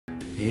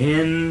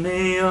In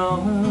the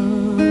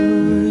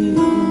only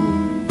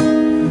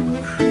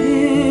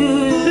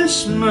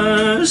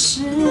Christmas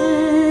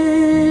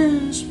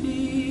since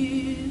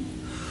been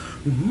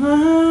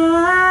mine.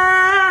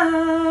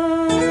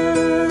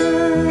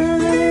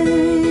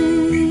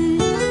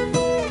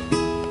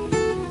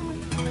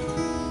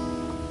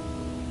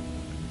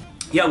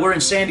 Yeah, we're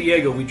in San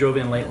Diego. We drove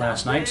in late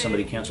last night.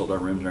 Somebody canceled our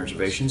room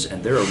reservations,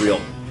 and they're a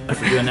real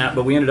for doing that,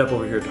 but we ended up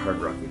over here at the Hard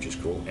Rock, which is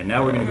cool. And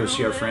now we're going to go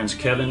see our friends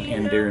Kevin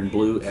and Darren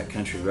Blue at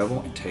Country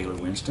Rebel in Taylor,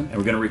 Winston. And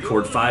we're going to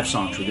record 5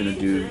 songs. We're going to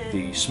do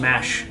the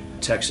Smash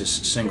Texas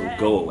single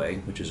Go Away,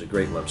 which is a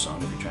great love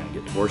song if you're trying to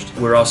get divorced.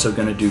 We're also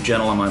going to do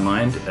Gentle on My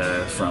Mind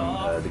from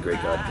the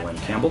great god Glenn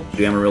Campbell.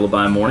 Do Amarillo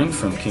by Morning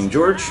from King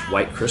George,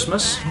 White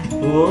Christmas.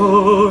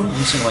 Oh,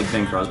 you sing like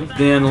Bing Crosby.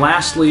 Then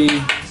lastly,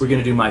 we're going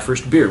to do My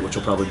First Beer, which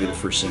will probably be the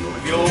first single.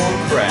 Your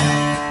crap.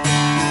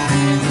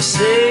 You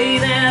say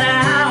that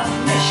I'll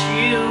miss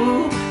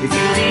you if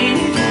you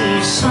leave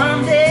me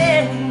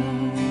someday.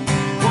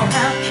 Well,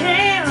 how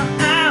can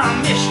I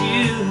miss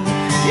you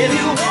if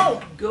you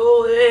won't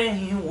go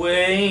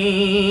away?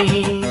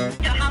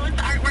 So how is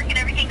the artwork and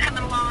everything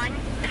coming along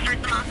for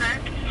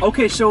Samantha?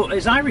 Okay, so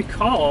as I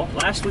recall,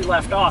 last we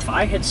left off,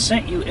 I had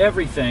sent you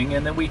everything,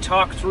 and then we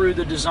talked through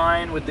the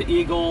design with the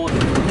eagle.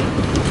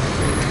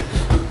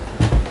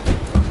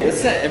 Let's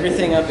set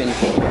everything up in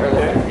here.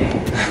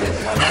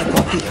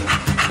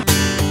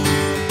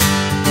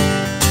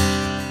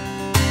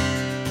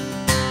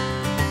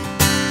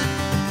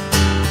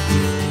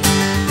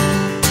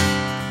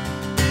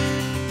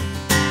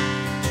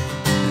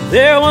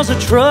 There was a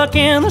truck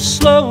in the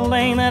slow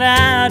lane that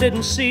I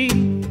didn't see.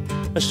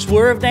 I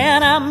swerved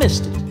and I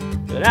missed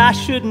it, but I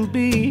shouldn't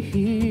be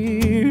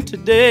here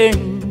today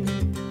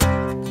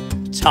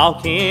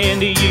talking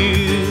to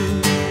you.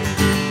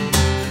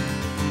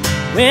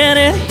 When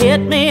it hit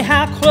me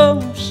how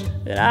close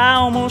that I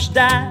almost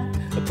died,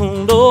 I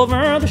pulled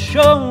over the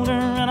shoulder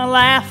and I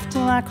laughed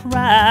till I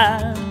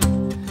cried.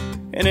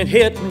 And it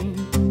hit me,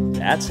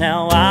 that's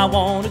how I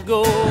want to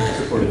go.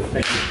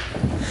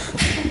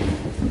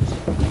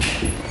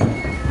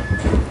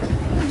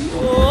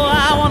 Oh,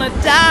 I want to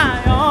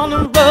die on the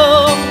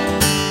road.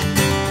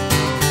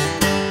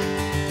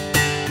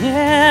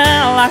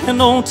 Yeah, like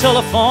an old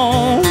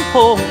telephone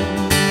pole.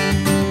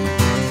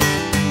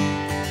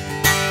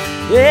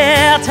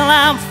 Yeah, till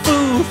I'm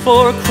food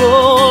for a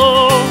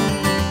crow.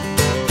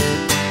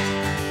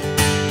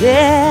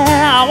 Yeah,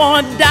 I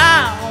want to die